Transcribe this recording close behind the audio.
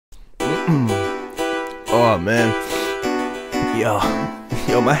Oh man, yo,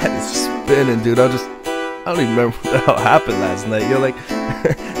 my head is spinning, dude. I don't even remember what the hell happened last night. Yo, like,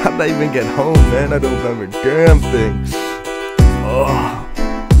 how'd I even get home, man? I don't remember a damn thing. Oh,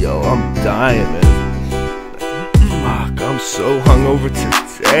 yo, I'm dying, man. Fuck, I'm so hungover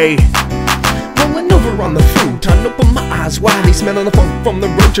today. Rolling over on the futon, open my eyes wide, smelling the funk from the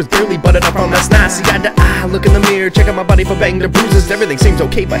roaches, barely buttered up on that nasty eye to eye. Look in the mirror, check out my body for bang the bruises. Everything seems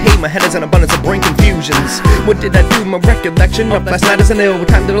okay, but hey, my head is an abundance of brain confusions. What did I do? My recollection of last night is an ill. What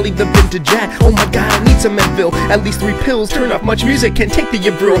time did I leave the vintage at? Oh my god, I need some Advil. At least 3 pills, turn off much music, can't take the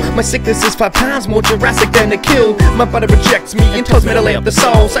Avril. My sickness is 5 times more Jurassic than a kill. My body rejects me and tells me to lay up the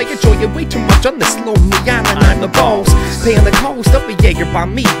sauce. I enjoy it way too much on this lonely island, I'm the boss. Paying the cost of a Jaeger by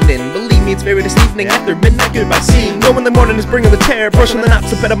evening. Believe me, it's very this evening after midnight goodbye scene. No, in the morning is bringing the terror, brushing the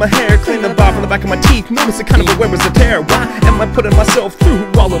knots up out of my hair, cleaning the bar from the back of my teeth. Notice the kind of where was the terror. Why am I putting myself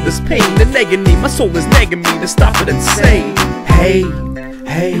through all of this pain? The agony, my soul is nagging me to stop it and say, hey,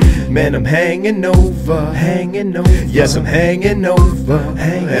 man, I'm hanging over, yes, I'm hanging over,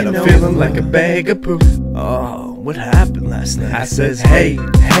 and I'm feeling like a bag of poop. Oh, what happened last night? I says, hey,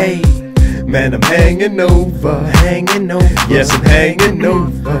 man, I'm hanging over, yes, I'm hanging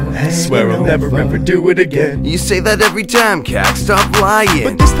over. Swear I'll never ever do it again. You say that every time, KaC, stop lying.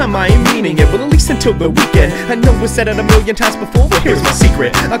 But this time I ain't meaning it, well at least until the weekend. I know it's said it a million times before, but here's my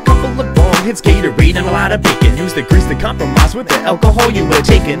secret. A couple of bomb hits, Gatorade, and a lot of bacon. Use the grease to compromise with the alcohol you were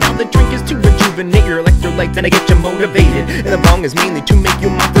taking. Now the drink is to rejuvenate your electrolytes and to get you motivated. And the bong is mainly to make you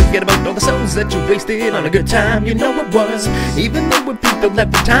mind forget about all the souls that you wasted on a good time. You know it was, even though with people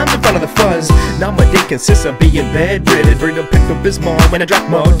left the time in front of the fuzz. Now my day consists of being bedridden, bring a Pepto-Bismol when I drop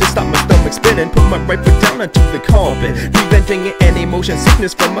mud to stop my stomach spinning. Put my right foot down onto the carpet, preventing any motion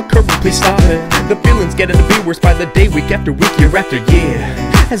sickness from occurring. Please stop it. The feeling's getting to be worse by the day, week after week, year after year.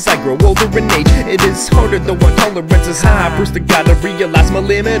 As I grow older in age, it is harder though my tolerance is high. First I gotta realize my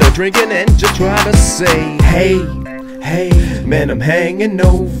limit of drinking and just try to say, hey, man, I'm hanging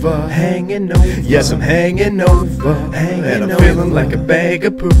over, yes, I'm hanging over, and I'm feeling like a bag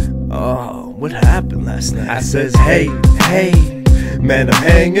of poop. Oh, what happened last night? I says, hey, man, I'm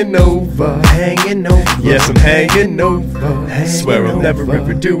hanging over, yes, I'm hanging over. Swear I'll never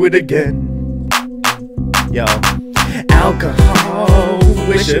ever do it again. Yo, alcohol,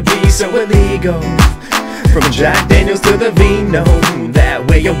 it should be so illegal. From Jack Daniels to the vino, that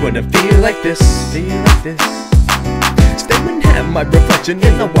way I wouldn't feel like this. Staring at my reflection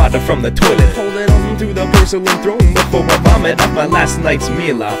in the water from the toilet, holding on through the porcelain throne before I vomit off my last night's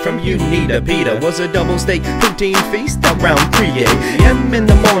meal off from Unita Pita. Was a double steak protein feast around 3 a.m. in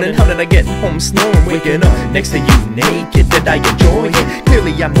the morning. How did I get home snoring, waking up next to you naked? Did I enjoy it?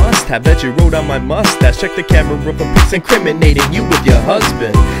 Clearly I must have, that you wrote on my mustache. Check the camera for pics incriminating you with your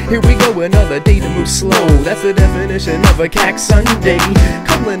husband. Here we go, another day to move slow. That's the definition of a KaC Sunday.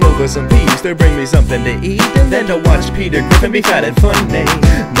 Calling over some peas to bring me something to eat, and then to watch Peter Griffin be fat and funny.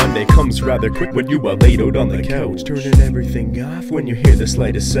 Monday comes rather quick when you are laid out on the couch, turning everything off when you hear the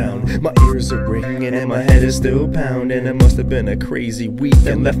slightest sound. My ears are ringing and my head is still pounding. It must have been a crazy week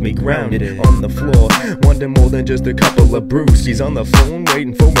that left me grounded on the floor, wanting more than just a couple of brewskis. On the phone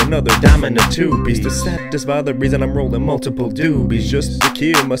waiting for another dime and a 2-piece to satisfy the reason I'm rolling multiple doobies, just to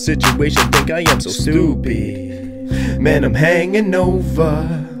cure my situation. Think I am so stupid. Man, I'm hanging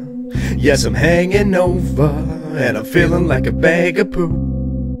over, yes, I'm hanging over, and I'm feeling like a bag of poop.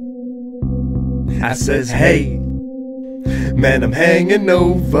 I says, hey, man, I'm hanging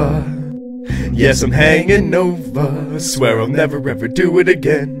over, yes, I'm hanging over. Swear I'll never ever do it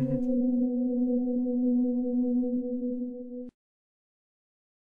again.